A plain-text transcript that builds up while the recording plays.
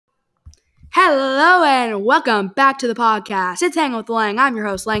Hello and welcome back to the podcast. It's Hang with Lang. I'm your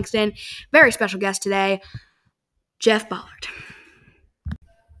host, Langston. Very special guest today, Jeff Ballard.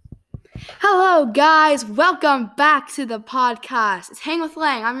 Hello, guys. Welcome back to the podcast. It's Hang with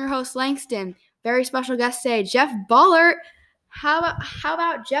Lang. I'm your host, Langston. Very special guest today, Jeff Ballard. How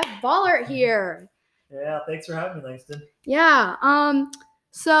about Jeff Ballard here? Yeah, thanks for having me, Langston. Yeah.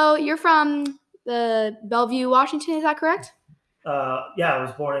 So you're from the Bellevue, Washington. Is that correct? Yeah, I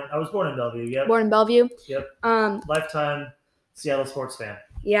was born in Bellevue. Yep. Born in Bellevue. Yep. Lifetime Seattle sports fan.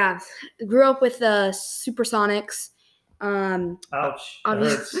 Yeah. Grew up with the Supersonics. Ouch.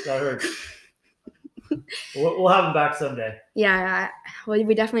 That hurts. We'll have him back someday. Yeah, we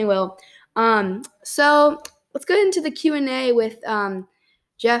definitely will. So let's get into the Q&A with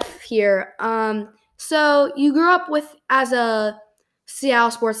Jeff here. So you grew up as a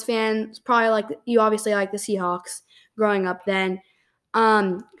Seattle sports fan, probably you obviously like the Seahawks growing up then.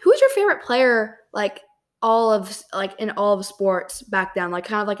 Who's your favorite player in all of sports back then?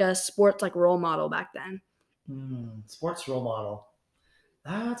 Kind of like a sports role model back then. Sports role model.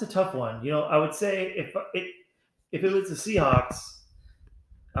 That's a tough one. I would say if it was the Seahawks,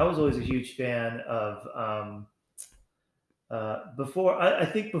 I was always a huge fan of I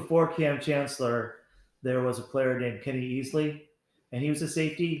think before Cam Chancellor, there was a player named Kenny Easley, and he was a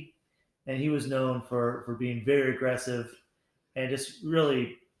safety, and he was known for being very aggressive and just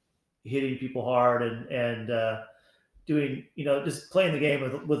really hitting people hard and doing just playing the game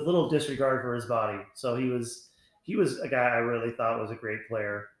with little disregard for his body. So he was a guy I really thought was a great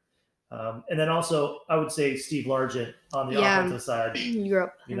player. And then also I would say Steve Largent on the offensive side.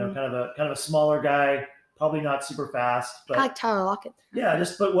 Europe. Kind of a smaller guy, probably not super fast, but I like Tyler Lockett. Yeah, the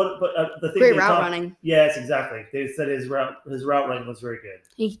thing. Great route running. Yes, exactly. They said his route running was very good.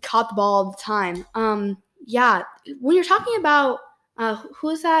 He caught the ball all the time. Yeah. When you're talking about who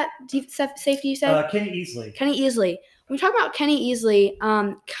is that deep safety you said? Kenny Easley. Kenny Easley. When you talk about Kenny Easley,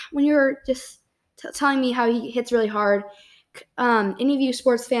 when you're just telling me how he hits really hard, any of you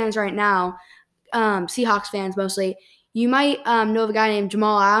sports fans right now, Seahawks fans mostly, you might know of a guy named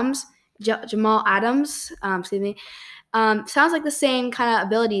Jamal Adams. Excuse me. Sounds like the same kind of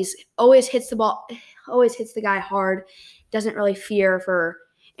abilities. Always hits the ball. Always hits the guy hard. Doesn't really fear for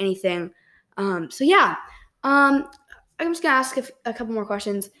anything. So yeah. I'm just gonna ask a couple more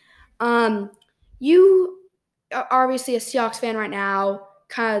questions. You are obviously a Seahawks fan right now.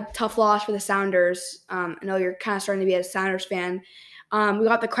 Kind of tough loss for the Sounders. I know you're kind of starting to be a Sounders fan. We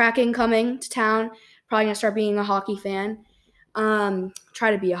got the Kraken coming to town. Probably gonna start being a hockey fan.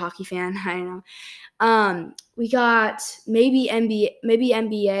 Try to be a hockey fan. I don't know. We got maybe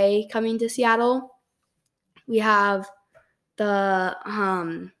NBA coming to Seattle. We have the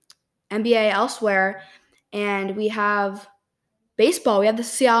NBA elsewhere, and we have baseball. We have the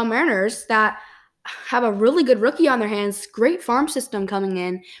Seattle Mariners that have a really good rookie on their hands. Great farm system coming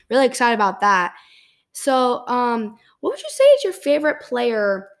in. Really excited about that. So, what would you say is your favorite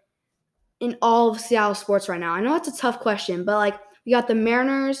player in all of Seattle sports right now? I know that's a tough question, but we got the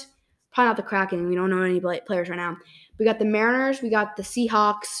Mariners, probably not the Kraken. We don't know any players right now. We got the Mariners, we got the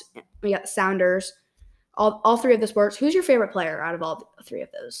Seahawks, we got the Sounders. All three of the sports. Who's your favorite player out of all three of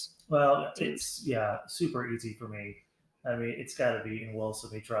those? Well, it's super easy for me. I mean, it's got to be in Wilson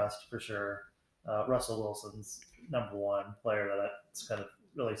we trust for sure. Russell Wilson's number one player that's kind of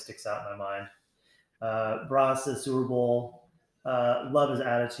really sticks out in my mind. Bras is Super Bowl. Love his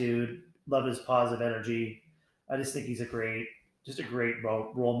attitude. Love his positive energy. I just think he's a great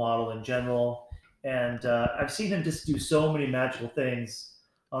role model in general. And I've seen him just do so many magical things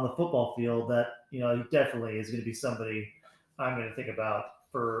on the football field that he definitely is going to be somebody I'm going to think about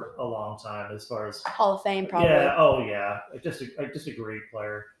for a long time as far as Hall of Fame, probably. Yeah. Oh yeah. Just a great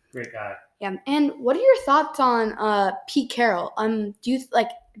player. Great guy. Yeah. And what are your thoughts on Pete Carroll? Do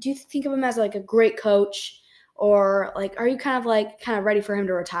you think of him as a great coach, or are you kind of ready for him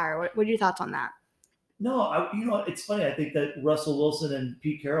to retire? What are your thoughts on that? No, it's funny. I think that Russell Wilson and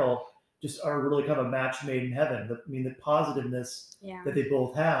Pete Carroll just are really kind of a match made in heaven. The positiveness that they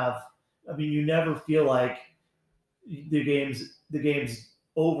both have. I mean, you never feel like the game's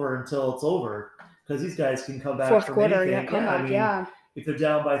over until it's over, because these guys can come back fourth from quarter. anything. If they're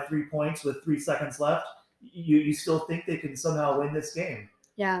down by 3 points with 3 seconds left, you still think they can somehow win this game.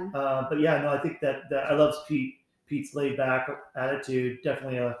 Yeah. But yeah, no, I think that I love Pete's laid back attitude.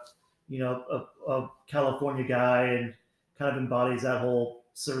 Definitely a California guy, and kind of embodies that whole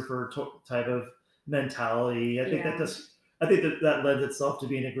surfer type of mentality. I think that lends itself to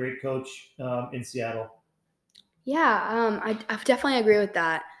being a great coach in Seattle. Yeah, I definitely agree with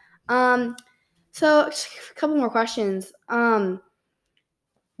that. So just a couple more questions.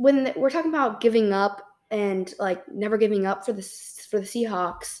 when we're talking about giving up and like never giving up for the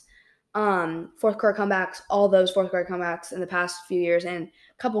Seahawks, fourth quarter comebacks, all those fourth quarter comebacks in the past few years, and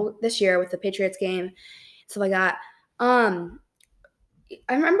a couple this year with the Patriots game, stuff like that. Um,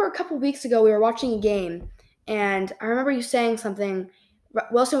 I remember a couple weeks ago we were watching a game, and I remember you saying something.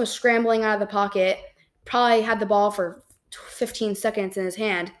 Wilson was scrambling out of the pocket, probably had the ball for 15 seconds in his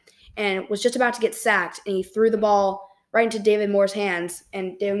hand, and was just about to get sacked, and he threw the ball right into David Moore's hands,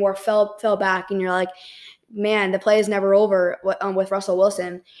 and David Moore fell back, and you're like, man, the play is never over with Russell Wilson,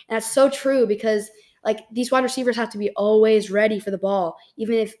 and that's so true because like these wide receivers have to be always ready for the ball,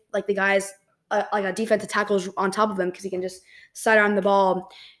 even if like the guys like a defensive tackle is on top of him because he can just side on the ball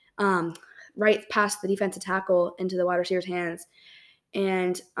right past the defensive tackle into the wide receiver's hands.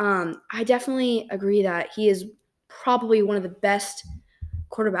 And I definitely agree that he is probably one of the best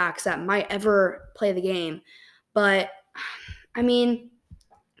quarterbacks that might ever play the game. But I mean,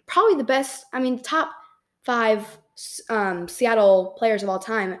 probably the best. I mean, top five Seattle players of all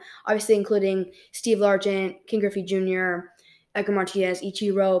time, obviously including Steve Largent, King Griffey Jr., Edgar Martinez,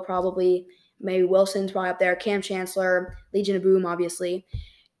 Ichiro, probably maybe Wilson's probably up there, Cam Chancellor, Legion of Boom, obviously.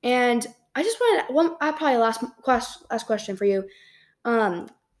 And I just wanted one. I probably last question for you. Um,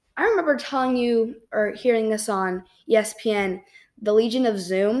 I remember telling you or hearing this on ESPN. The Legion of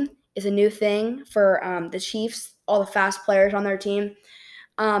Zoom is a new thing for the Chiefs, all the fast players on their team.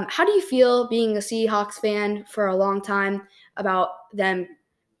 How do you feel being a Seahawks fan for a long time about them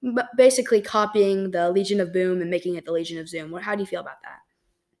basically copying the Legion of Boom and making it the Legion of Zoom? How do you feel about that?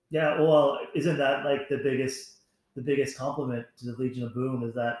 Yeah, well, isn't that like the biggest compliment to the Legion of Boom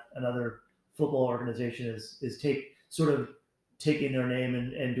is that another football organization is take sort of taking their name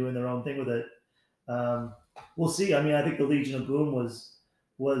and doing their own thing with it. We'll see. I mean, I think the Legion of Boom was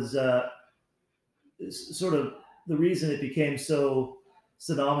sort of the reason it became so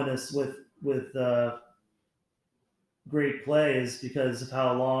synonymous with great play is because of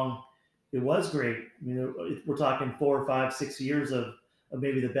how long it was great. You know, we're talking 4, 5, 6 years of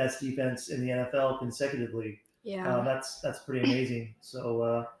maybe the best defense in the NFL consecutively. Yeah. That's pretty amazing.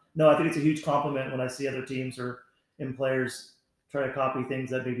 So no, I think it's a huge compliment when I see other teams or in players try to copy things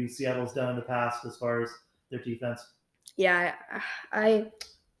that maybe Seattle's done in the past as far as their defense. Yeah, I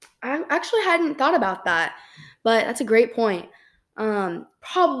I actually hadn't thought about that, but that's a great point.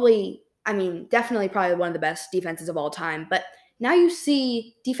 Probably, I mean, definitely probably one of the best defenses of all time. But now you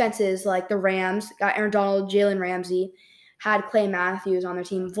see defenses like the Rams, got Aaron Donald, Jalen Ramsey, had Clay Matthews on their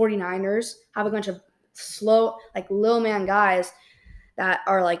team. 49ers have a bunch of slow, like little man guys that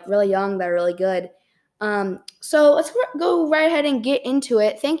are like really young, that are really good. So let's go right ahead and get into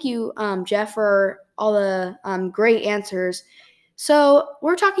it. Thank you, Jeff, for all the great answers. So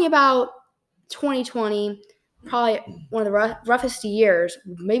we're talking about 2020, probably one of the roughest years,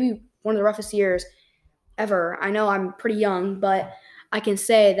 maybe one of the roughest years ever. I know I'm pretty young, but I can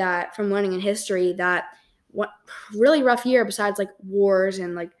say that from learning in history that what really rough year besides like wars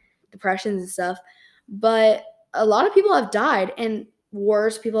and like depressions and stuff. But a lot of people have died and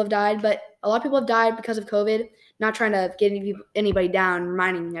wars people have died, but a lot of people have died because of COVID. Not trying to get anybody down,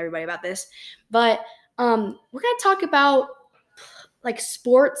 reminding everybody about this, but we're gonna talk about like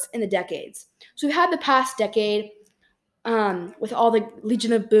sports in the decades. So we've had the past decade with all the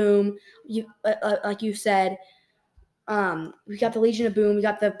Legion of Boom. Like you said, we got the Legion of Boom. We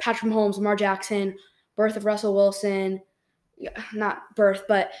got the Patrick Mahomes, Lamar Jackson, birth of Russell Wilson. Not birth,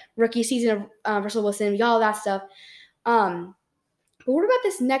 but rookie season of Russell Wilson. We got all that stuff. But what about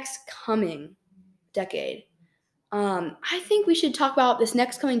this next coming decade? I think we should talk about this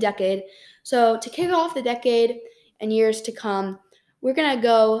next coming decade. So to kick off the decade and years to come, we're gonna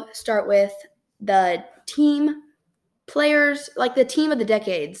go start with the team players, like the team of the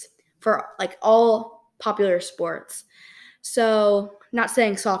decades for like all popular sports. So not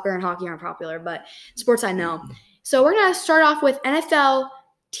saying soccer and hockey aren't popular, but sports I know. So we're gonna start off with NFL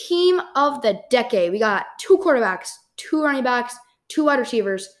team of the decade. We got 2 quarterbacks, 2 running backs, 2 wide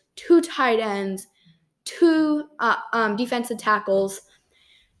receivers, 2 tight ends, 2 defensive tackles,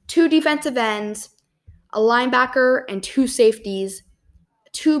 2 defensive ends, a linebacker, and 2 safeties,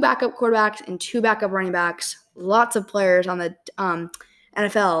 2 backup quarterbacks, and 2 backup running backs. Lots of players on the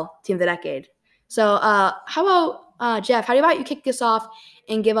NFL team of the decade. So how about, Jeff, how about you kick this off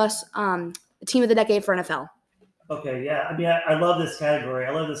and give us the team of the decade for NFL? Okay, yeah. I mean, I love this category. I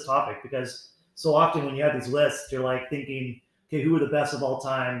love this topic because so often when you have these lists, you're like thinking, okay, who are the best of all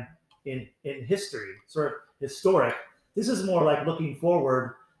time in history, sort of historic. This is more like looking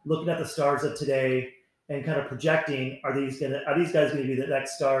forward, looking at the stars of today, and kind of projecting: are these guys going to be the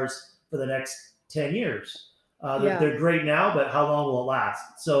next stars for the next 10 years? Yeah. They're great now, but how long will it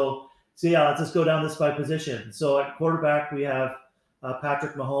last? So yeah, let's just go down this by position. So at quarterback, we have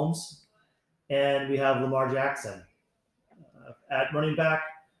Patrick Mahomes and we have Lamar Jackson. At running back,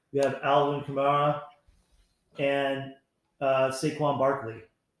 we have Alvin Kamara and Saquon Barkley.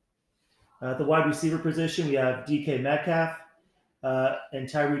 At the wide receiver position, we have DK Metcalf and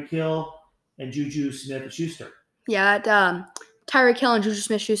Tyreek Hill and Juju Smith Schuster. Yeah, that Tyreek Hill and Juju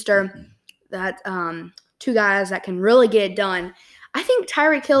Smith-Schuster, that two guys that can really get it done. I think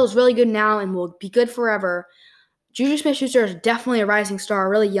Tyreek Hill is really good now and will be good forever. Juju Smith-Schuster is definitely a rising star,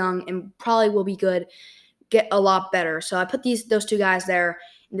 really young, and probably will be good, get a lot better. So I put those two guys there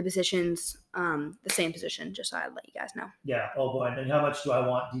in the positions, the same position, just so I'd let you guys know. Yeah. Oh boy. And how much do I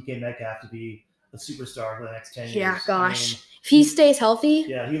want DK Metcalf to be a superstar for the next 10 years? Yeah, gosh. If he stays healthy,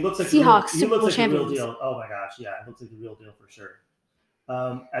 yeah, he looks like Seahawks, he Super looks Bowl like champions. the real deal. Oh my gosh, yeah, it looks like the real deal for sure.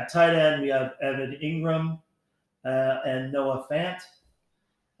 At tight end, we have Evan Ingram and Noah Fant.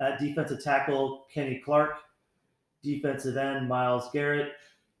 At defensive tackle, Kenny Clark. Defensive end, Myles Garrett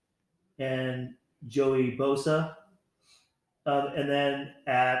and Joey Bosa. And then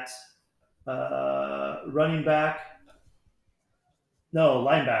at linebacker,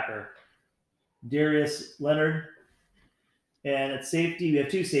 Darius Leonard. And at safety, we have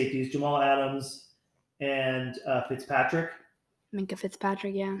two safeties, Jamal Adams and Fitzpatrick. Minkah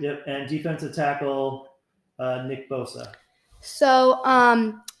Fitzpatrick, yeah. Yep, and defensive tackle, Nick Bosa. So,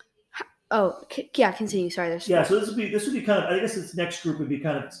 continue. Sorry, so this would be kind of. I guess this next group would be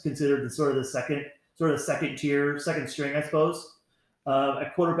kind of considered the sort of the second tier, second string, I suppose.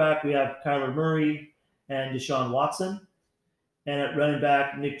 At quarterback, we have Kyler Murray and Deshaun Watson, and at running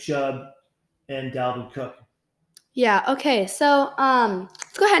back, Nick Chubb and Dalvin Cook. Yeah. Okay. So,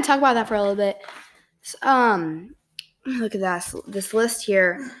 let's go ahead and talk about that for a little bit. Look at this list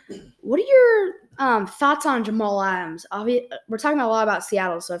here. What are your thoughts on Jamal Adams? We're talking a lot about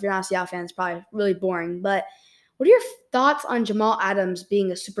Seattle, so if you're not a Seattle fan, it's probably really boring. But what are your thoughts on Jamal Adams being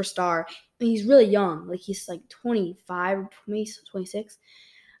a superstar? I mean, he's really young. Like, he's like 25 or 26.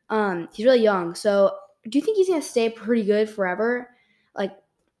 He's really young. So, do you think he's going to stay pretty good forever? Like,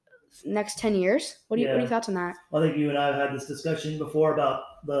 next 10 years? What are your thoughts on that? Well, I think you and I have had this discussion before about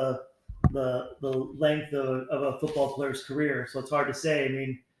the length of a football player's career. So it's hard to say. I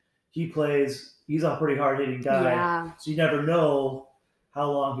mean, he's a pretty hard hitting guy. Yeah. So you never know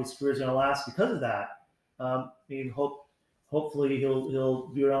how long his career is going to last because of that. I mean, hopefully he'll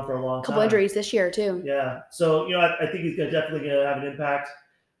be around for a long time. Couple injuries this year too. Yeah. So, I think he's definitely going to have an impact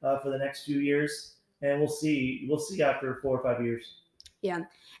for the next few years. And we'll see. We'll see after 4 or 5 years. Yeah.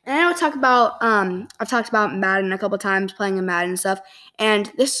 And I would talk about I've talked about Madden a couple times, playing in Madden and stuff.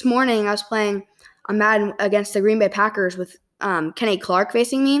 And this morning I was playing on Madden against the Green Bay Packers with Kenny Clark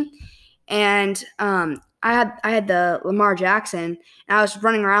facing me. And I had the Lamar Jackson, and I was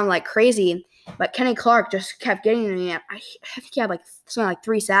running around like crazy, but Kenny Clark just kept getting to me. I think he had something like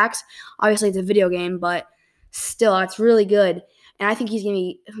 3 sacks. Obviously it's a video game, but still it's really good. And I think he's going to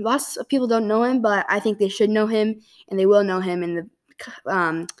be – lots of people don't know him, but I think they should know him, and they will know him in the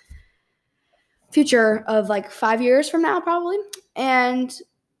future of 5 years from now, probably. And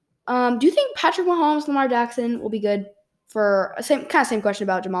do you think Patrick Mahomes, Lamar Jackson will be good for same question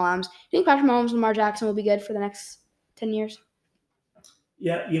about Jamal Adams? Do you think Patrick Mahomes, Lamar Jackson will be good for the next 10 years?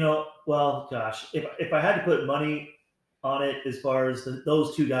 Yeah, well, gosh, if I had to put money on it as far as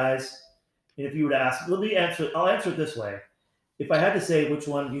those two guys, and if you were to ask, I'll answer it this way. If I had to say which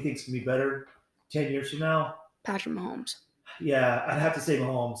one do you think is going to be better 10 years from now? Patrick Mahomes. Yeah, I'd have to say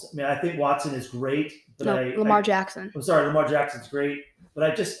Mahomes. I mean, I think Watson is great, but Lamar Jackson. I'm sorry, Lamar Jackson's great, but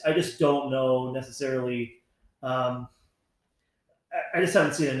I just don't know necessarily. I just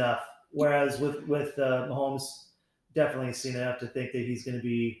haven't seen enough. Whereas with Mahomes, definitely seen enough to think that he's going to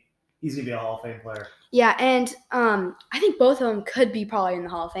be a Hall of Fame player. Yeah, and I think both of them could be probably in the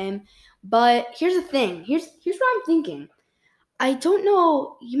Hall of Fame. But here's the thing. Here's what I'm thinking. I don't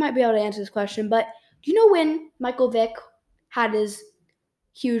know. You might be able to answer this question, but do you know when Michael Vick had his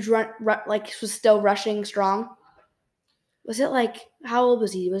huge run, was still rushing strong? Was it how old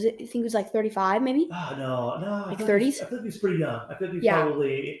was he? I think he was 35 maybe? Oh, no. 30s? I think he was pretty young. I think he's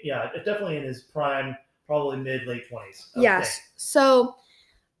probably, definitely in his prime, probably late 20s. Yes. So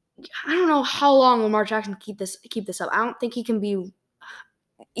I don't know how long Lamar Jackson can keep this up. I don't think he can be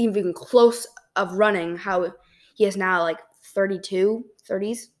even close of running how he is now, 32,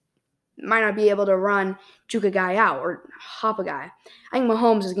 30s. Might not be able to juke a guy out or hop a guy. I think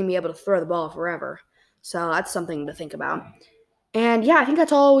Mahomes is going to be able to throw the ball forever. So that's something to think about. And yeah, I think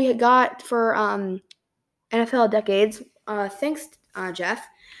that's all we got for NFL Decades. Thanks, Jeff.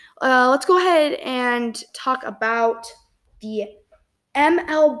 let's go ahead and talk about the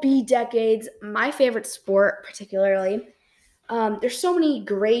MLB decades, my favorite sport, particularly. There's so many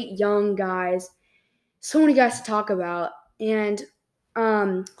great young guys, so many guys to talk about, and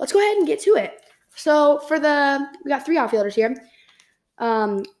let's go ahead and get to it. So we got three outfielders here.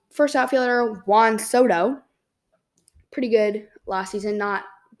 First outfielder, Juan Soto, pretty good last season, not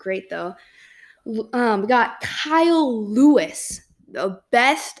great though. We got Kyle Lewis, the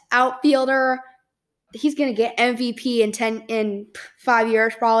best outfielder. He's gonna get MVP in 5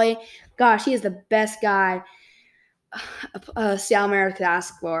 years probably. Gosh, he is the best guy Seattle Mariners could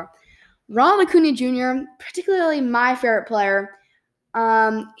ask for. Ronald Acuna Jr., particularly my favorite player.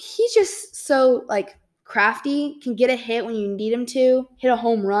 He's just so crafty. Can get a hit when you need him to. Hit a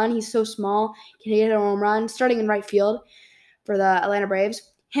home run. He's so small. Can hit a home run. Starting in right field for the Atlanta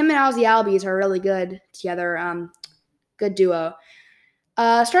Braves. Him and Ozzie Albies are really good together. Good duo.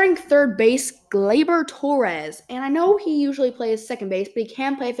 Starting third base, Gleyber Torres. And I know he usually plays second base, but he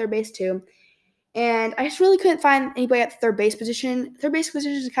can play third base too. And I just really couldn't find anybody at the third base position. Third base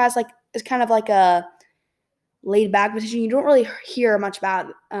position is kind of like a laid back position. You don't really hear much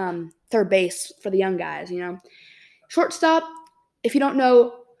about third base for the young guys, Shortstop, if you don't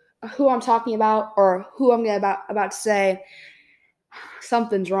know who I'm talking about or who I'm about to say,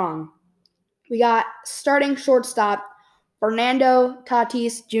 something's wrong. We got starting shortstop, Fernando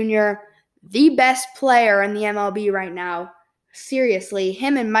Tatis Jr., the best player in the MLB right now. Seriously,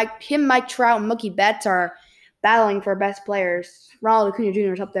 Mike Trout, and Mookie Betts are battling for best players. Ronald Acuna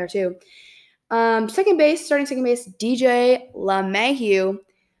Jr. is up there too. Starting second base, DJ LeMahieu.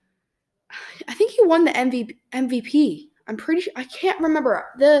 I think he won the MVP. I'm pretty sure. I can't remember.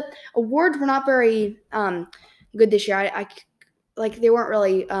 The awards were not very good this year. They weren't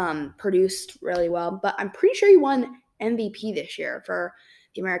really produced really well, but I'm pretty sure he won MVP this year for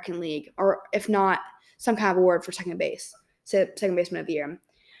the American League, or if not, some kind of award for second base. Second baseman of the year.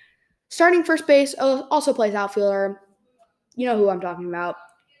 Starting first base, also plays outfielder. You know who I'm talking about.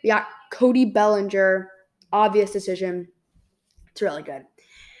 We got Cody Bellinger. Obvious decision. It's really good.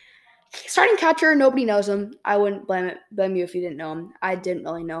 Starting catcher, nobody knows him. I wouldn't blame you if you didn't know him. I didn't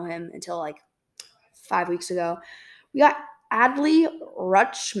really know him until 5 weeks ago. We got Adley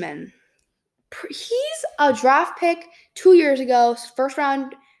Rutschman. He's a draft pick 2 years ago.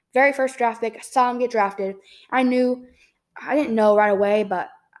 Very first draft pick. I saw him get drafted. I didn't know right away, but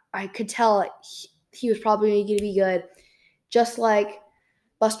I could tell he was probably going to be good. Just like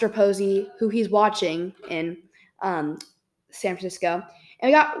Buster Posey, who he's watching in San Francisco. And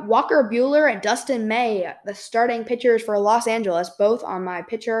we got Walker Buehler and Dustin May, the starting pitchers for Los Angeles, both on my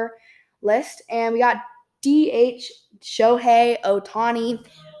pitcher list. And we got DH Shohei Ohtani,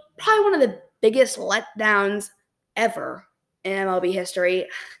 probably one of the biggest letdowns ever in MLB history.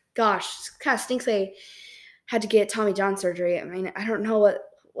 Gosh, it kind of stinks they had to get Tommy John surgery. I mean, I don't know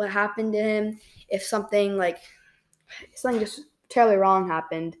what happened to him, if something just terribly wrong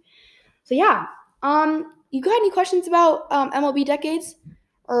happened. So yeah, you got any questions about MLB decades,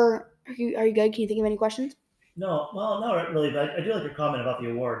 or are you good? Can you think of any questions? No, well, not really, but I do like your comment about the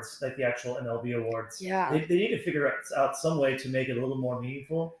awards, like the actual MLB awards. Yeah. They need to figure out some way to make it a little more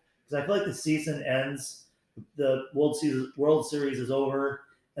meaningful, because I feel like the season ends, the World Series is over,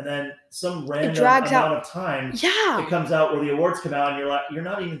 and then some random amount of time it comes out where the awards come out, and you're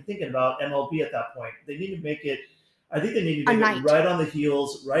not even thinking about MLB at that point. They need to make it. I think they need to make it right on the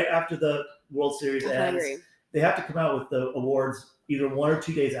heels, right after the World Series ends. They have to come out with the awards either 1 or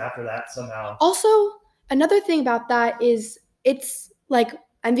 2 days after that somehow. Also, another thing about that is it's like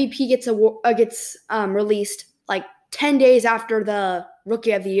MVP gets released 10 days after the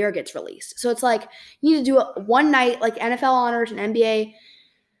Rookie of the Year gets released. So it's you need to do it one night, like NFL honors and NBA.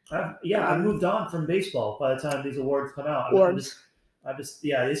 I've moved on from baseball by the time these awards come out. They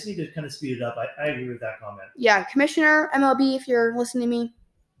just need to kind of speed it up. I agree with that comment. Yeah, Commissioner MLB, if you're listening to me,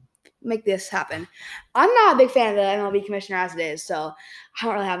 make this happen. I'm not a big fan of the MLB commissioner as it is, so I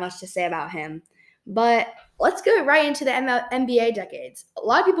don't really have much to say about him. But let's go right into the NBA decades. A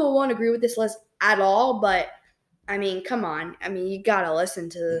lot of people won't agree with this list at all, but I mean, come on. I mean, you gotta listen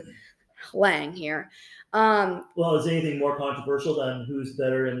to Lang here. Well, is anything more controversial than who's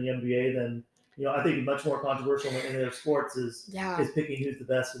better in the NBA than? I think much more controversial in any other sports is picking who's the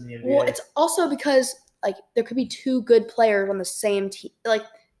best in the NBA. Well, it's also because there could be two good players on the same team, like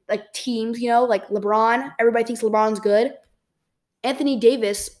teams. Like LeBron. Everybody thinks LeBron's good. Anthony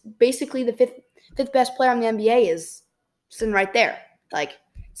Davis, basically the fifth best player in the NBA, is sitting right there.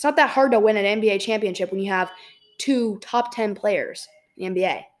 It's not that hard to win an NBA championship when you have two top 10 players in the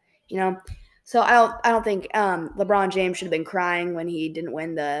NBA. So I don't think LeBron James should have been crying when he didn't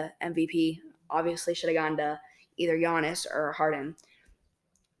win the MVP. Obviously, should have gone to either Giannis or Harden.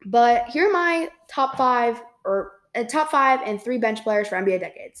 But here are my top five and three bench players for NBA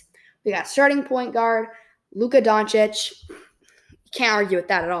decades. We got starting point guard Luka Doncic. Can't argue with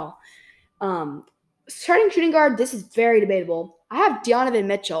that at all. Starting shooting guard, this is very debatable. I have Donovan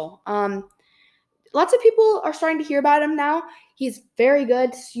Mitchell. Lots of people are starting to hear about him now. He's very good.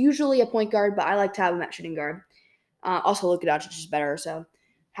 It's usually a point guard, but I like to have him at shooting guard. Also, Luka Doncic is better, so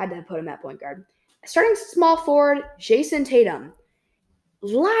had to put him at point guard. Starting small forward, Jason Tatum.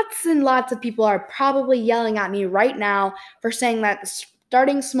 Lots and lots of people are probably yelling at me right now for saying that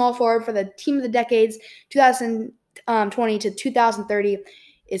starting small forward for the team of the decades, 2020 to 2030,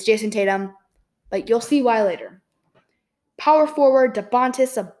 is Jason Tatum. But you'll see why later. Power forward,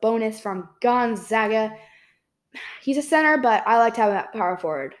 Domantas Sabonis from Gonzaga. He's a center, but I like to have him at power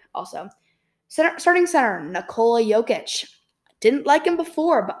forward also. Starting center, Nikola Jokic. Didn't like him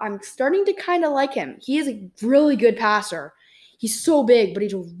before, but I'm starting to kind of like him. He is a really good passer. He's so big, but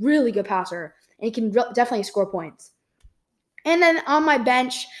he's a really good passer, and he can definitely score points. And then on my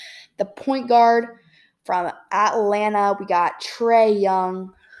bench, the point guard from Atlanta, we got Trae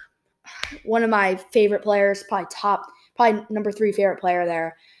Young, one of my favorite players, probably number 3 favorite player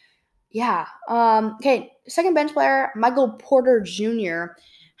there. Yeah. Okay, second bench player, Michael Porter Jr.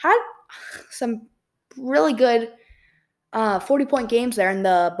 had some really good 40-point games there in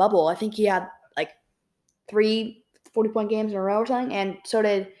the bubble. I think he had like 3 40-point games in a row or something, and so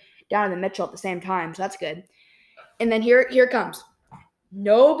did Donovan Mitchell at the same time, so that's good. And then here it comes.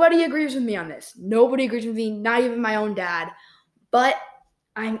 Nobody agrees with me on this. Nobody agrees with me, not even my own dad. But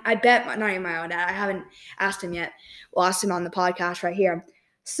I bet not even my own dad. I haven't asked him yet. We'll ask him on the podcast right here.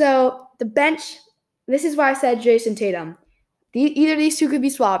 So the bench, this is why I said Jason Tatum. Either of these two could be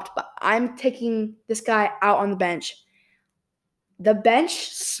swapped, but I'm taking this guy out on the bench. The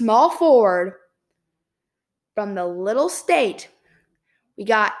bench, small forward from the little state, we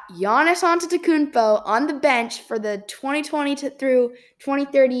got Giannis Antetokounmpo on the bench for the 2020 through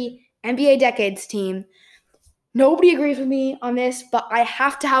 2030 NBA Decades team. Nobody agrees with me on this, but I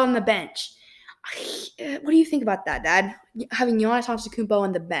have to have him on the bench. What do you think about that, Dad? Having Giannis Antetokounmpo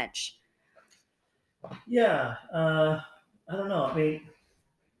on the bench. Yeah, I don't know.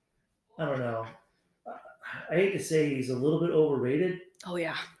 I don't know. I hate to say he's a little bit overrated. Oh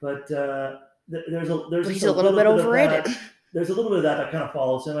yeah, but there's he's a little bit overrated. There's a little bit of that kind of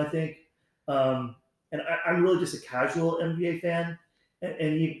follows him, I think. And I'm really just a casual NBA fan, and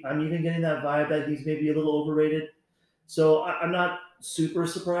I'm even getting that vibe that he's maybe a little overrated. So I'm not super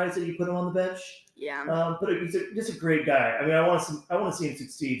surprised that you put him on the bench. Yeah. But he's just a great guy. I mean, I want to see him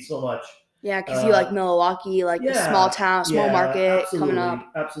succeed so much. Yeah, because you like Milwaukee, like the small town, small market coming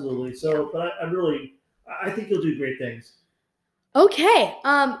up. Absolutely. So, but I think he'll do great things. Okay.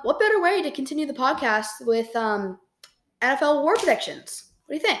 What better way to continue the podcast with NFL award predictions?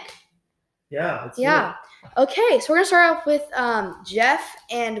 What do you think? Yeah. Okay, so we're gonna start off with Jeff,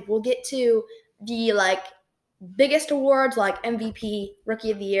 and we'll get to the biggest awards like MVP,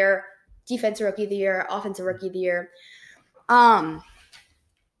 Rookie of the Year, Defensive Rookie of the Year, Offensive Rookie of the Year.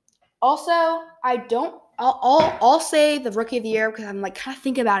 Also, I'll say the Rookie of the Year because I'm kind of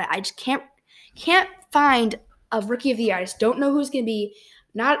thinking about it. I just can't find a Rookie of the Year. I just don't know who's gonna be.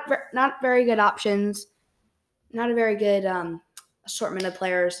 Not very good options. Not a very good assortment of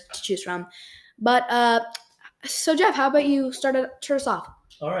players to choose from. But so Jeff, how about you start us off?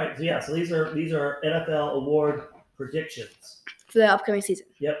 All right. So these are NFL award predictions for the upcoming season.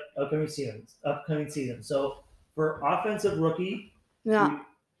 Yep, upcoming season. So for offensive rookie,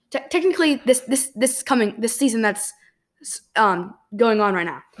 technically this season that's going on right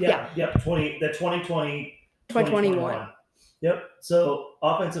now. Yep. 2021. Yep. So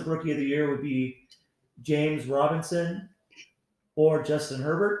offensive rookie of the year would be James Robinson or Justin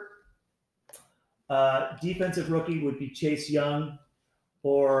Herbert. Defensive rookie would be Chase Young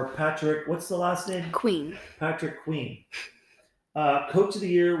or Patrick. What's the last name? Queen. Patrick Queen. Coach of the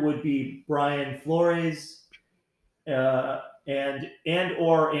year would be Brian Flores and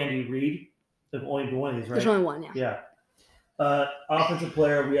or Andy Reid. There's only been one of these, right? There's only one, yeah. Offensive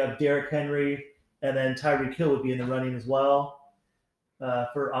player, we have Derrick Henry, and then Tyreek Hill would be in the running as well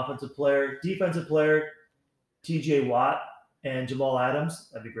for offensive player. Defensive player, TJ Watt and Jamal Adams.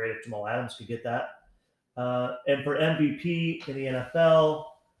 That'd be great if Jamal Adams could get that. And for MVP in the NFL,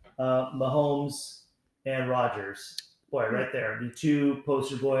 Mahomes and Rodgers. Boy, right there, the two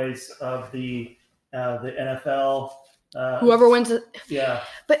poster boys of the NFL. Whoever wins it. Yeah.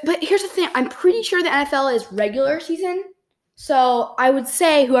 But here's the thing. I'm pretty sure the NFL is regular season. So I would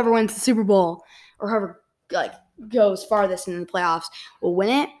say whoever wins the Super Bowl or whoever like goes farthest in the playoffs will win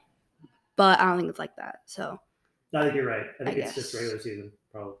it, but I don't think it's like that. So I think you're right. I I think it's just guess regular season,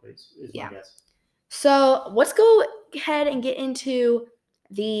 probably, is my yeah. guess. So let's go ahead and get into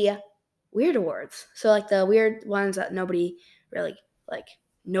the weird awards. So like the weird ones that nobody really like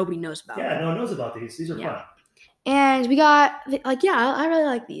nobody knows about. Yeah, no one knows about these. These are Yeah. fun. And we got like I really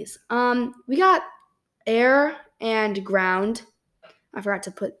like these. We got air and ground. I forgot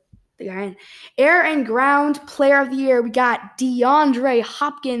to put the guy in. Air and ground player of the year. We got DeAndre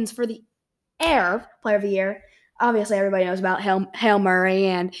Hopkins for the air player of the year. Obviously, everybody knows about Hail Murray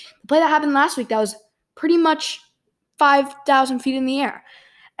and the play that happened last week. That was pretty much 5,000 feet in the air.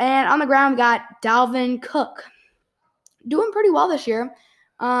 And on the ground, we got Dalvin Cook. Doing pretty well this year.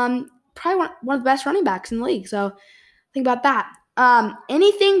 Probably one of the best running backs in the league. So think about that.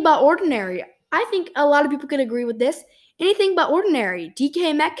 Anything but ordinary. I think a lot of people could agree with this. Anything but ordinary.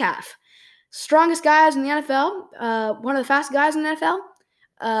 DK Metcalf. Strongest guys in the NFL. One of the fastest guys in the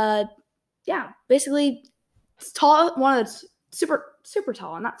NFL. Yeah, basically tall. One of the super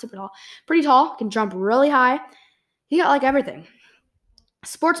tall. Not super tall. Pretty tall. Can jump really high. He got like everything.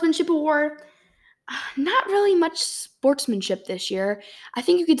 Sportsmanship award. Not really much sportsmanship this year. I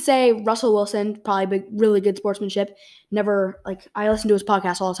think you could say Russell Wilson, probably really good sportsmanship. Never like I listen to his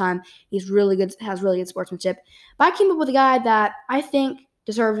podcast all the time. He's really good, has really good sportsmanship. But I came up with a guy that I think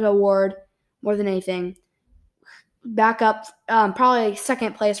deserves an award more than anything. Back up, probably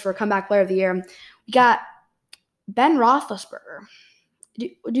second place for comeback player of the year. We got Ben Roethlisberger. Do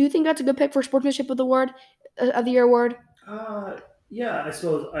you think that's a good pick for sportsmanship of the year award? Yeah, I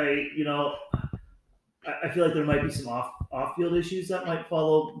suppose I feel like there might be some off field issues that might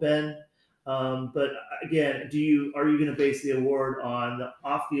follow Ben. But again, are you going to base the award on the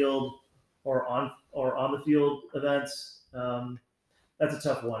off field or on the field events? That's a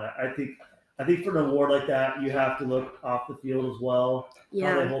tough one. I think for an award like that, you have to look off the field as well.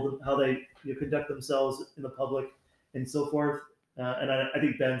 Yeah. How they conduct themselves in the public, and so forth. And I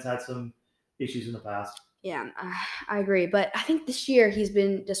think Ben's had some issues in the past. Yeah, I agree. But I think this year he's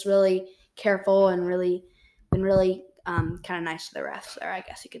been just really careful and been really kind of nice to the refs there, I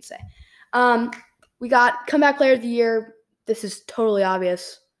guess you could say. We got comeback player of the year. This is totally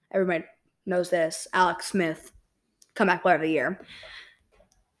obvious. Everybody knows this. Alex Smith, comeback player of the year.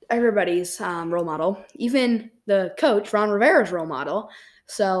 Everybody's role model, even the coach Ron Rivera's role model.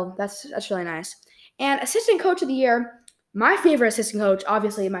 So that's really nice. And assistant coach of the year. My favorite assistant coach,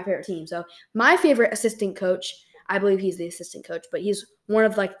 obviously my favorite team. So my favorite assistant coach, I believe he's the assistant coach, but he's one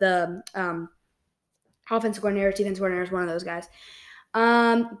of like the offensive coordinators, defensive coordinators, one of those guys.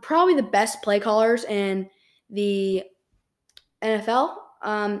 Probably the best play callers in the NFL.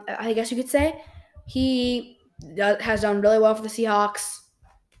 I guess you could say he has done really well for the Seahawks.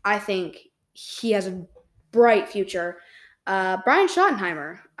 I think he has a bright future. Brian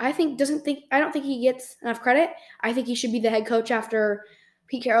Schottenheimer, I don't think he gets enough credit. I think he should be the head coach after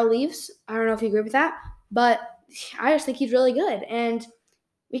Pete Carroll leaves. I don't know if you agree with that, but I just think he's really good, and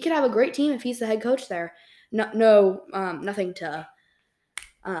we could have a great team if he's the head coach there. Nothing to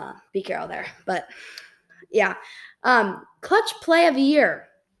Pete Carroll there, but yeah. Clutch play of the year.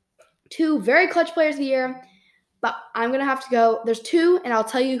 2 very clutch players of the year, but I'm gonna have to go. There's 2, and I'll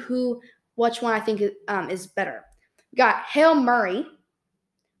tell you which one I think is better. We got Hail Murray.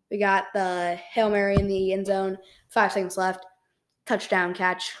 We got the Hail Mary in the end zone, 5 seconds left, touchdown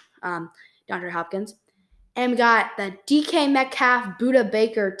catch, DeAndre Hopkins. And we got the DK Metcalf Buda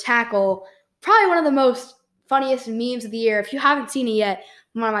Baker tackle, probably one of the most funniest memes of the year. If you haven't seen it yet,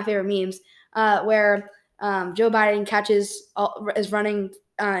 one of my favorite memes, where Joe Biden is running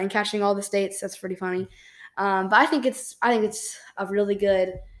and catching all the states. That's pretty funny. But I think it's a really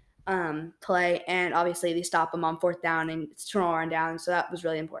good play, and obviously they stop him on 4th down and it's turnover run down, so that was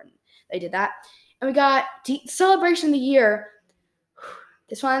really important. They did that, and we got celebration of the year.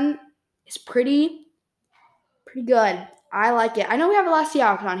 This one is pretty good. I like it. I know we have a lot of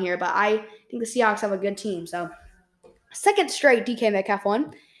Seahawks on here, but I think the Seahawks have a good team. So second straight DK Metcalf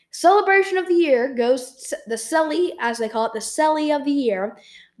one. Celebration of the year goes the Selly, as they call it, the Selly of the year.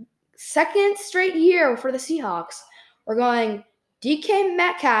 Second straight year for the Seahawks. We're going DK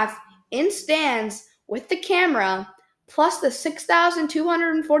Metcalf in stands with the camera, plus the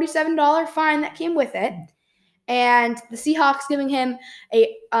 $6,247 fine that came with it. And the Seahawks giving him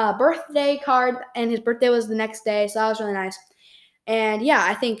a birthday card, and his birthday was the next day, so that was really nice. And yeah,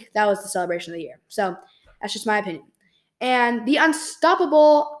 I think that was the celebration of the year. So that's just my opinion. And the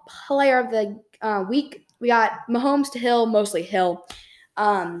unstoppable player of the week, we got Mahomes to Hill, mostly Hill.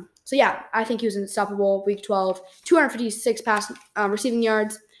 So, yeah, I think he was unstoppable week 12. 256 receiving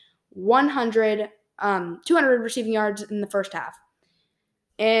yards, 200 receiving yards in the first half.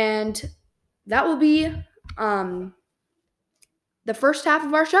 And that will be the first half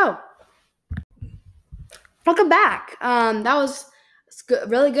of our show. Welcome back. That was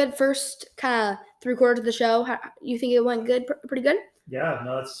really good first kind of 3/4 of the show. You think it went good? Pretty good? Yeah,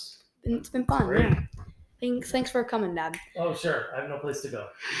 no, It's been fun. great. Yeah. Thanks for coming, Dad. Oh, sure. I have no place to go.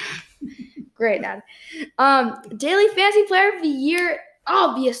 Great, Dad. Daily Fantasy Player of the Year.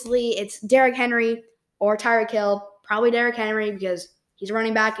 Obviously, it's Derrick Henry or Tyreek Hill. Probably Derrick Henry because he's a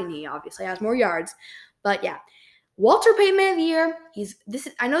running back and he obviously has more yards. But yeah, Walter Payton Man of the Year.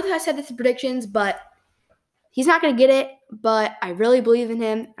 I know that I said this in predictions, but he's not going to get it. But I really believe in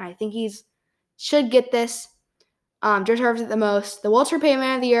him. I think should get this. Deserves it the most. The Walter Payton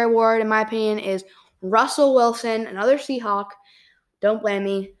Man of the Year award, in my opinion, is Russell Wilson, another Seahawk. Don't blame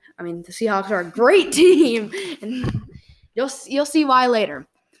me. I mean, the Seahawks are a great team, and you'll see why later.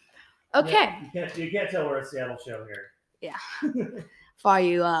 Okay. Yeah, you can't tell we're a Seattle show here. Yeah. For all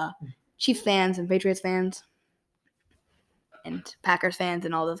you Chiefs fans and Patriots fans and Packers fans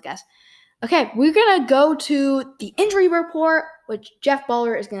and all those guys. Okay, we're going to go to the injury report, which Jeff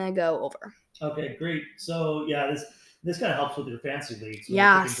Baller is going to go over. Okay, great. So, yeah, this kind of helps with your fantasy leagues.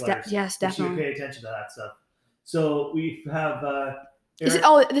 Yes, definitely. You pay attention to that stuff. So, we have... this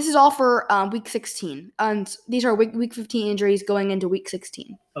is all for week 16. These are week 15 injuries going into week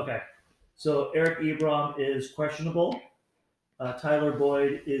 16. Okay. So, Eric Ebron is questionable. Tyler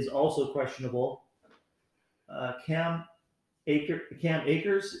Boyd is also questionable. Cam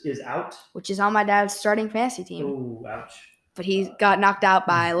Akers is out. Which is on my dad's starting fantasy team. Oh, ouch. But he got knocked out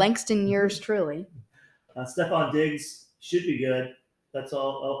by Langston yours truly. Stephon Diggs should be good. That's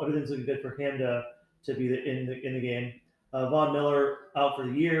all. Everything's looking good for him to be in the game. Von Miller out for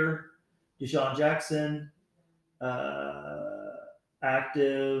the year. Deshaun Jackson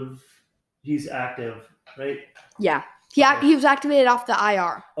active. He's active, right? Yeah. He was activated off the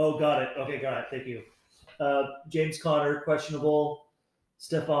IR. Oh, got it. Okay, got it. Thank you. James Conner, questionable.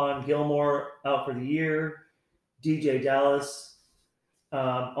 Stephon Gilmore out for the year. DJ Dallas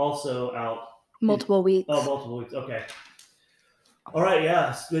also out. Multiple weeks. Oh, multiple weeks. Okay. All right.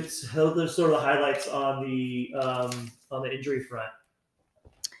 Yeah. Those are sort of the highlights on the injury front.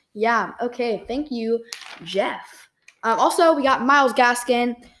 Yeah. Okay. Thank you, Jeff. Also, we got Myles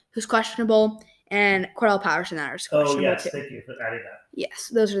Gaskin, who's questionable, and Cordell Patterson that is questionable. Oh, yes. Too. Thank you for adding that. Yes.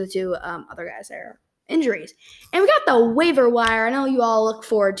 Those are the two other guys that are injuries. And we got the waiver wire. I know you all look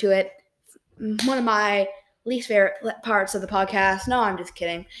forward to it. One of my least favorite parts of the podcast. No, I'm just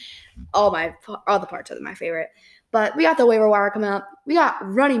kidding. All the parts are my favorite. But we got the waiver wire coming up. We got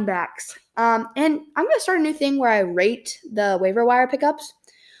running backs. And I'm going to start a new thing where I rate the waiver wire pickups.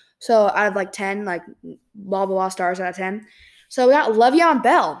 So out of 10, blah, blah, blah stars out of 10. So we got Le'Veon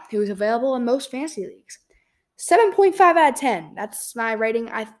Bell, who is available in most fantasy leagues. 7.5 out of 10. That's my rating.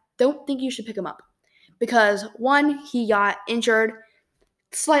 I don't think you should pick him up. Because, one, he got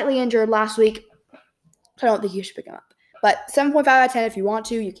slightly injured last week. So I don't think you should pick him up. But 7.5 out of 10, if you want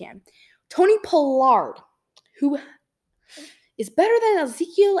to, you can. Tony Pollard, who is better than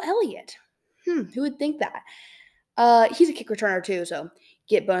Ezekiel Elliott. Who would think that? He's a kick returner too, so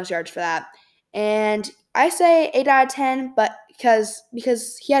get bonus yards for that. And I say 8 out of 10, but because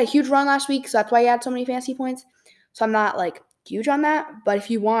he had a huge run last week, so that's why he had so many fantasy points. So I'm not huge on that, but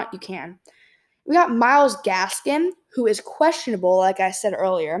if you want, you can. We got Myles Gaskin, who is questionable, like I said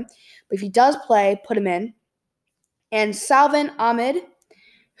earlier. But if he does play, put him in. And Salvon Ahmed,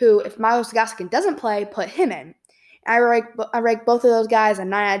 who, if Myles Gaskin doesn't play, put him in. I rank both of those guys a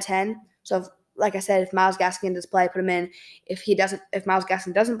 9 out of 10. So, like I said, if Myles Gaskin does play, put him in. If Myles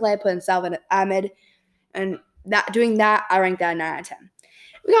Gaskin doesn't play, put in Salvon Ahmed. And doing that, I rank that a 9 out of 10.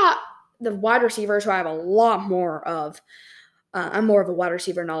 We got the wide receivers, who I have a lot more of. I'm more of a wide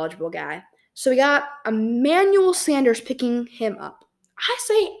receiver knowledgeable guy. So we got Emmanuel Sanders picking him up. I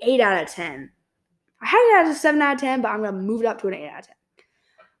say 8 out of 10. I had it as a 7 out of 10, but I'm going to move it up to an 8 out of 10.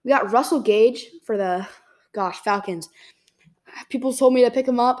 We got Russell Gage for the, Falcons. People told me to pick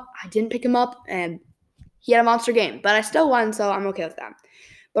him up. I didn't pick him up, and he had a monster game. But I still won, so I'm okay with that.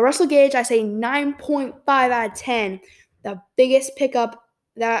 But Russell Gage, I say 9.5 out of 10. The biggest pickup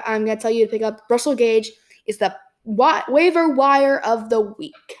that I'm going to tell you to pick up, Russell Gage, is the waiver wire of the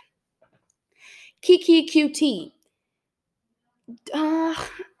week. Kiki QT.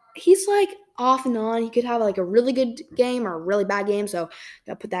 He's off and on. He could have a really good game or a really bad game. So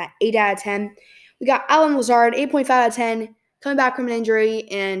I'll put that 8 out of 10. We got Allen Lazard, 8.5 out of 10, coming back from an injury,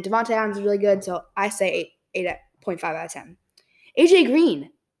 and Devontae Adams is really good. So I say 8.5 out of 10. AJ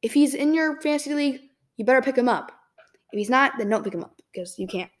Green, If he's in your fantasy league, you better pick him up. If he's not, then don't pick him up because you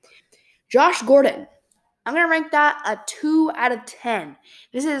can't. Josh Gordon. I'm going to rank that a 2 out of 10.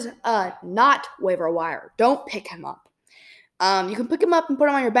 This is not waiver wire. Don't pick him up. You can pick him up and put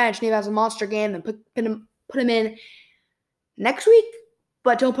him on your bench, and if he has a monster game, then put him in next week,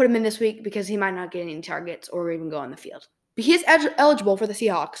 but don't put him in this week because he might not get any targets or even go on the field. But he is eligible for the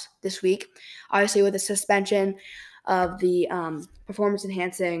Seahawks this week, obviously with the suspension of the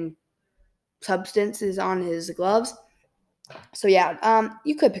performance-enhancing substances on his gloves. So, yeah,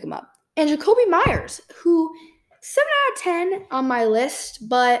 you could pick him up. And Jacoby Myers, who 7 out of 10 on my list,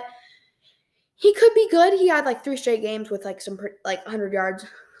 but he could be good. He had like 3 straight games with like some 100 yards.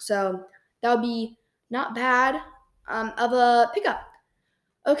 So that would be not bad of a pickup.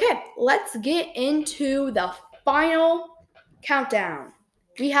 Okay, let's get into the final countdown.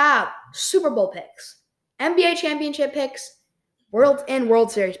 We have Super Bowl picks, NBA championship picks,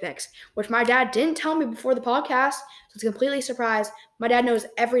 World Series picks, which my dad didn't tell me before the podcast, so it's completely a surprise. My dad knows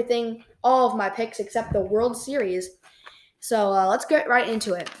everything, all of my picks except the World Series. So let's get right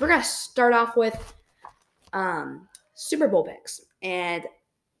into it. We're going to start off with Super Bowl picks. And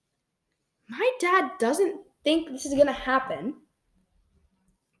my dad doesn't think this is going to happen,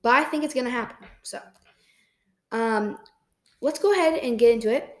 but I think it's going to happen. So let's go ahead and get into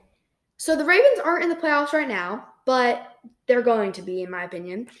it. So the Ravens aren't in the playoffs right now, but they're going to be, in my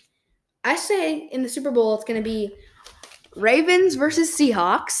opinion. I say in the Super Bowl, it's going to be Ravens versus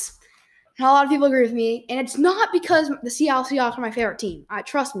Seahawks. Not a lot of people agree with me, and it's not because the Seahawks are my favorite team.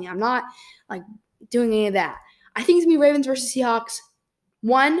 Trust me, I'm not like doing any of that. I think it's going to be Ravens versus Seahawks.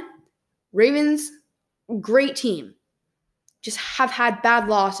 1, Ravens, great team. Just have had bad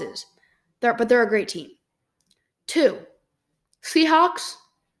losses. But they're a great team. 2, Seahawks,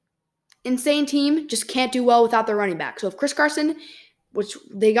 insane team, just can't do well without their running back. So if Chris Carson, which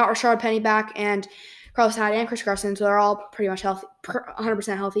they got Rashard Penny back and Carlos Hyde and Chris Carson, so they're all pretty much healthy,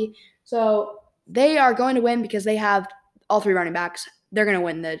 100% healthy. So they are going to win because they have all 3 running backs. They're going to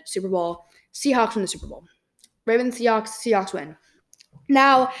win the Super Bowl. Seahawks win the Super Bowl. Ravens, Seahawks win.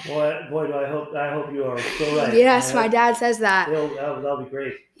 Now, boy, do I hope you are so right. Yes, my dad says that. That'll be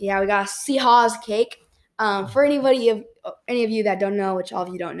great. Yeah, we got a Seahawks cake. For any of you that don't know, which all of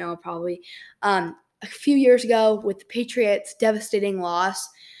you don't know probably, a few years ago with the Patriots' devastating loss,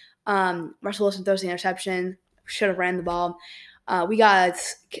 Russell Wilson throws the interception, should have ran the ball. We got a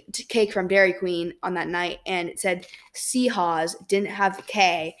cake from Dairy Queen on that night, and it said Seahawks, didn't have the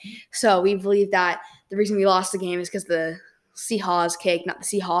K. So we believe that the reason we lost the game is because the Seahawks cake, not the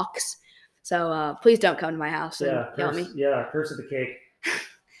Seahawks. So please don't come to my house and yell at me. Yeah, curse of the cake.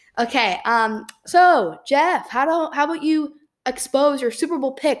 Okay, so Jeff, how about you expose your Super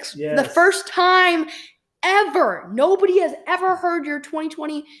Bowl picks for the first time ever? Nobody has ever heard your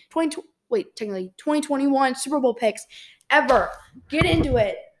 2021 Super Bowl picks ever. Get into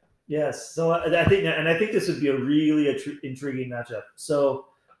it. Yes, so I think this would be a really intriguing matchup. So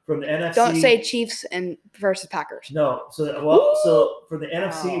from the NFC, don't say Chiefs and versus Packers. No, so for the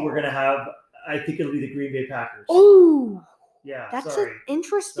NFC, we're gonna have. I think it'll be the Green Bay Packers. Oh. Yeah, that's an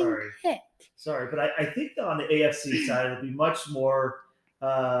interesting pick. Sorry, but I think that on the AFC side, it'll be much more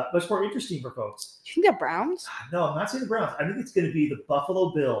interesting for folks. You think the Browns? No, I'm not saying the Browns. I think it's going to be the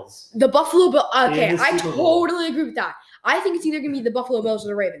Buffalo Bills. The Buffalo Bills. Okay, I totally agree with that. I think it's either going to be the Buffalo Bills or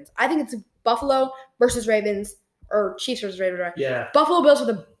the Ravens. I think it's Buffalo versus Ravens or Chiefs versus Ravens. Right? Yeah. Buffalo Bills are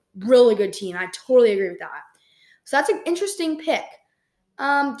the really good team. I totally agree with that. So that's an interesting pick.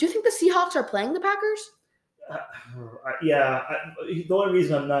 Do you think the Seahawks are playing the Packers? Yeah, the only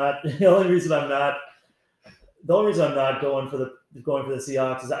reason I'm not going for the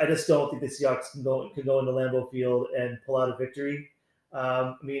Seahawks is I just don't think the Seahawks can go into Lambeau Field and pull out a victory.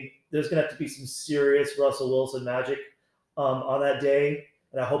 I mean, there's gonna have to be some serious Russell Wilson magic on that day,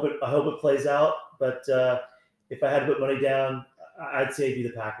 and I hope it plays out. But if I had to put money down, I'd say it'd be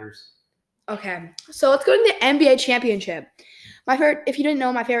the Packers. Okay, so let's go to the NBA championship. If you didn't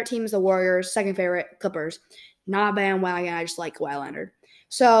know, my favorite team is the Warriors. Second favorite, Clippers. Not a bandwagon. I just like Kawhi Leonard.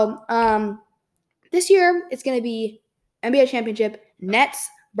 So this year it's going to be NBA championship, Nets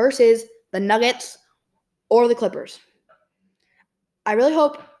versus the Nuggets or the Clippers. I really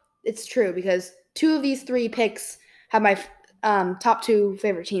hope it's true because 2 of these 3 picks have my top 2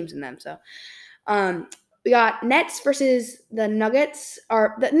 favorite teams in them. So we got Nets versus the Nuggets.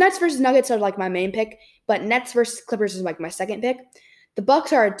 The Nets versus Nuggets are like my main pick, but Nets versus Clippers is like my second pick. The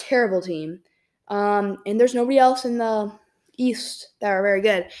Bucks are a terrible team, and there's nobody else in the East that are very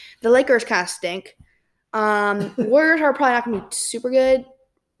good. The Lakers kind of stink. Warriors are probably not going to be super good.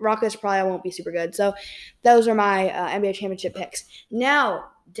 Rockets probably won't be super good. So those are my NBA championship picks. Now,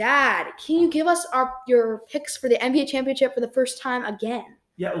 Dad, can you give us your picks for the NBA championship for the first time again?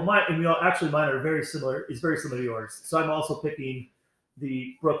 Yeah, well, mine are very similar. It's very similar to yours. So I'm also picking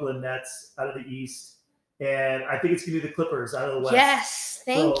the Brooklyn Nets out of the East, and I think it's going to be the Clippers out of the West. Yes,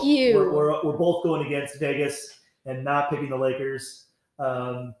 thank So you. We're both going against Vegas and not picking the Lakers.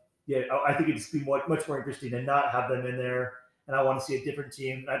 I think it'd be much more interesting to not have them in there, and I want to see a different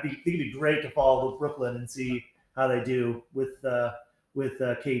team. I think it'd be great to follow Brooklyn and see how they do with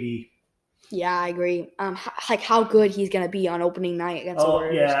KD. Yeah, I agree. Like how good he's gonna be on opening night against the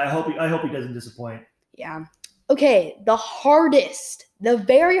Warriors. Yeah, I hope he doesn't disappoint. Yeah. Okay, the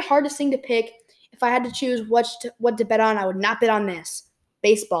very hardest thing to pick. If I had to choose what to bet on, I would not bet on this.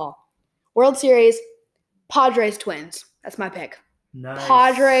 Baseball, World Series, Padres Twins. That's my pick. Nice.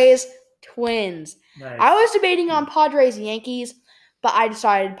 Padres Twins. Nice. I was debating on Padres Yankees, but I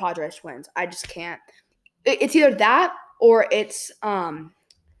decided Padres Twins. I just can't. It's either that or it's Braves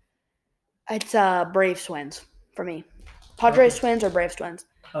Twins for me. Padres Twins or Braves Twins.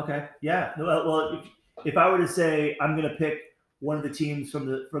 Okay. Yeah. Well, if I were to say I'm going to pick one of the teams from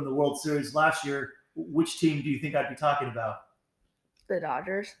the World Series last year, which team do you think I'd be talking about? The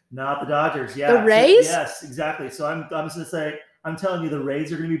Dodgers. Not the Dodgers. Yeah. The Rays? Yes, exactly. So I'm just going to say I'm telling you the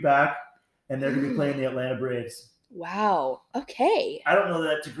Rays are going to be back and they're going to be playing the Atlanta Braves. Wow. Okay. I don't know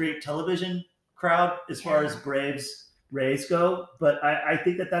that it's a great television crowd as far as Rays go, but I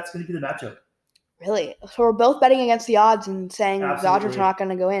think that's going to be the matchup. Really? So we're both betting against the odds and saying the Dodgers are not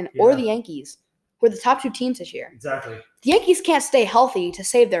going to go in, or the Yankees. We're the top two teams this year. Exactly. The Yankees can't stay healthy to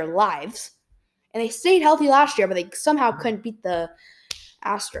save their lives, and they stayed healthy last year, but they somehow couldn't beat the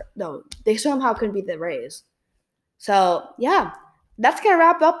they somehow couldn't beat the Rays. So yeah, that's gonna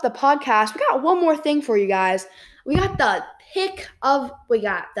wrap up the podcast. We got one more thing for you guys. We got the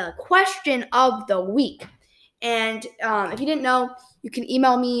question of the week. And if you didn't know, you can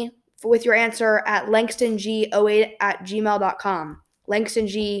email me with your answer at langstong08@gmail.com.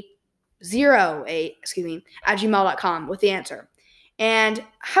 langstong08, at gmail.com with the answer. And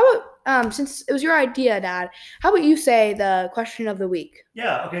how about, since it was your idea, Dad, how about you say the question of the week?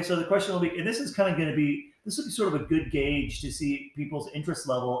 Yeah, okay, so the question of the week, and this is kind of going to be, this will be sort of a good gauge to see people's interest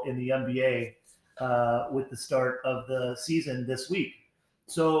level in the NBA with the start of the season this week.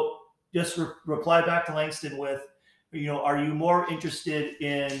 So just reply back to Langston with, are you more interested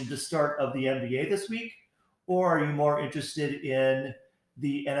in the start of the NBA this week, or are you more interested in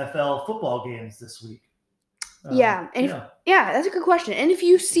the NFL football games this week? Yeah, that's a good question. And if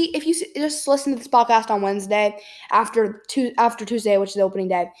you just listen to this podcast on Wednesday after Tuesday, which is the opening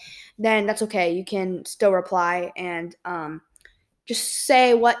day, then that's okay. You can still reply and just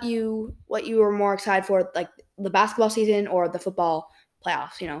say what you were more excited for, like the basketball season or the football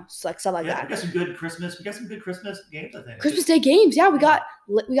playoffs, like stuff like that. We got some good Christmas games, I think. Christmas Day games, yeah. We got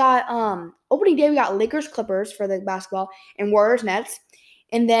opening day. We got Lakers Clippers for the basketball and Warriors Nets,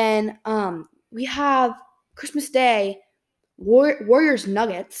 and then we have Christmas Day Warriors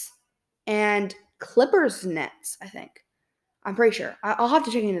Nuggets and Clippers Nets. I think I'm pretty sure. I'll have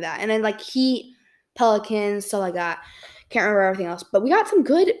to check into that, and then like Heat Pelicans, stuff like that. Can't remember everything else, but we got some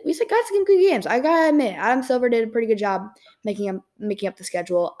good games. I gotta admit, Adam Silver did a pretty good job making up the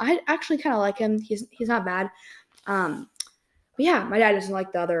schedule. I actually kind of like him. He's not bad. But yeah, my dad doesn't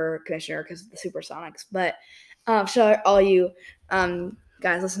like the other commissioner because of the Supersonics. But so all you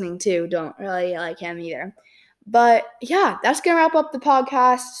guys listening too don't really like him either. But yeah, that's gonna wrap up the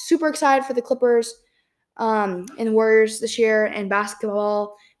podcast. Super excited for the Clippers and the Warriors this year, and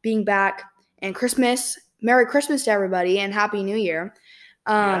basketball being back, and Christmas. Merry Christmas to everybody and Happy New Year.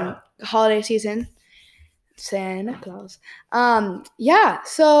 Holiday season. Santa Claus.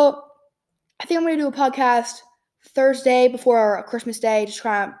 So I think I'm going to do a podcast Thursday before Christmas Day, just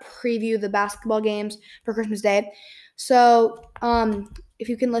try to preview the basketball games for Christmas Day. So if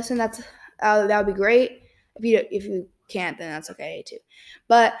you can listen, that would be great. If you can't, then that's okay too.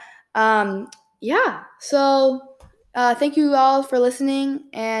 But so thank you all for listening,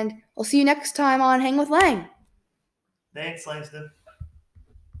 and we'll see you next time on Hang with Lang. Thanks, Langston.